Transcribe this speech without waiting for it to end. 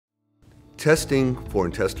Testing for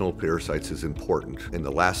intestinal parasites is important. In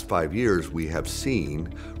the last 5 years, we have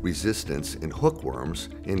seen resistance in hookworms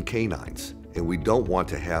in canines. And we don't want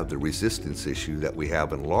to have the resistance issue that we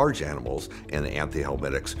have in large animals and the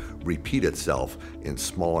antihelmintics repeat itself in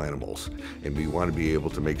small animals. And we want to be able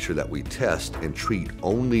to make sure that we test and treat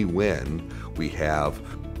only when we have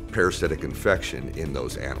parasitic infection in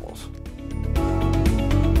those animals.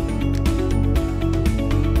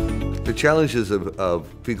 The challenges of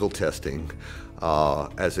fecal testing,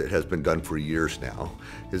 as it has been done for years now,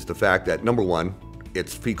 is the fact that, number one,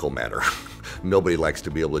 it's fecal matter. Nobody likes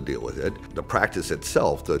to be able to deal with it. The practice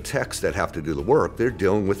itself, the techs that have to do the work, they're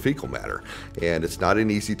dealing with fecal matter. And it's not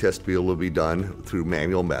an easy test to be able to be done through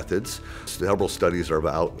manual methods. Several studies are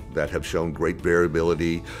out that have shown great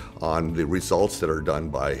variability on the results that are done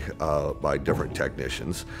by different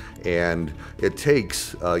technicians. And it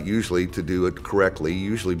takes, usually to do it correctly,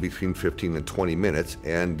 usually between 15 and 20 minutes,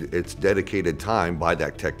 and it's dedicated time by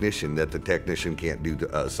that technician that the technician can't do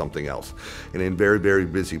something else. And in very, very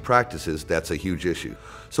busy practices, that's a huge issue.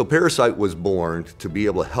 So Parasight was born to be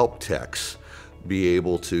able to help techs be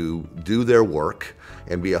able to do their work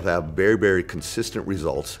and be able to have very, very consistent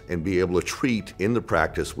results and be able to treat in the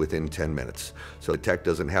practice within 10 minutes. So the tech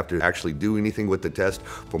doesn't have to actually do anything with the test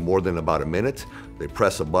for more than about a minute. They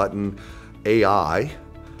press a button. AI,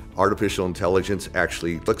 artificial intelligence,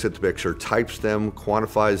 actually looks at the picture, types them,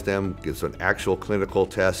 quantifies them, gives an actual clinical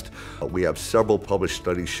test. We have several published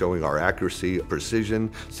studies showing our accuracy,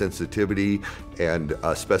 precision, sensitivity, and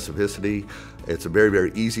specificity. It's a very,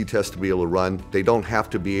 very easy test to be able to run. They don't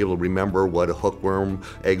have to be able to remember what a hookworm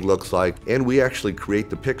egg looks like. And we actually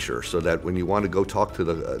create the picture so that when you want to go talk to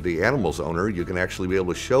the animal's owner, you can actually be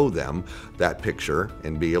able to show them that picture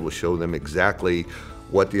and be able to show them exactly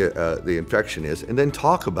what the infection is, and then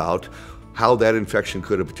talk about how that infection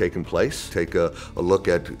could have taken place. Take a look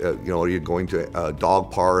at, are you going to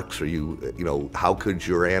dog parks? Are how could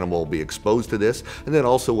your animal be exposed to this? And then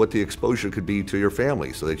also what the exposure could be to your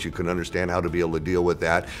family so that you can understand how to be able to deal with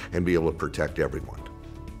that and be able to protect everyone.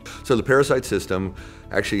 So the Parasight system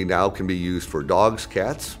actually now can be used for dogs,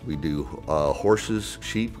 cats. We do horses,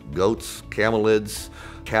 sheep, goats, camelids,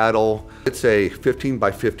 cattle. It's a 15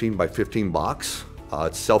 by 15 by 15 box.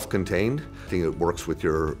 It's self-contained. It works with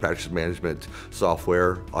your practice management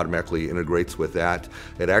software, automatically integrates with that.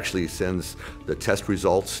 It actually sends the test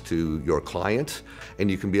results to your client, and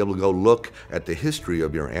you can be able to go look at the history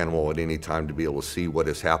of your animal at any time to be able to see what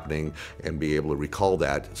is happening and be able to recall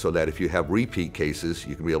that, so that if you have repeat cases,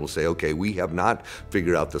 you can be able to say, okay, we have not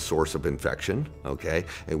figured out the source of infection, okay,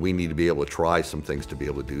 and we need to be able to try some things to be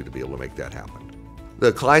able to make that happen.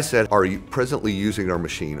 The clients that are presently using our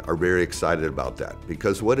machine are very excited about that,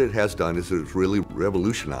 because what it has done is it's really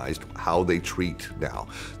revolutionized how they treat now.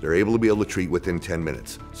 They're able to treat within 10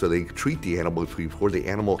 minutes. So they treat the animal before the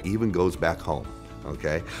animal even goes back home.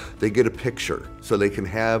 Okay, they get a picture so they can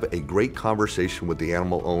have a great conversation with the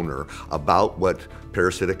animal owner about what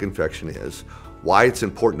parasitic infection is, why it's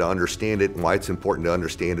important to understand it, and why it's important to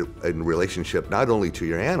understand it in relationship not only to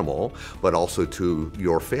your animal, but also to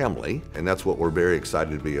your family. And that's what we're very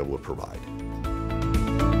excited to be able to provide.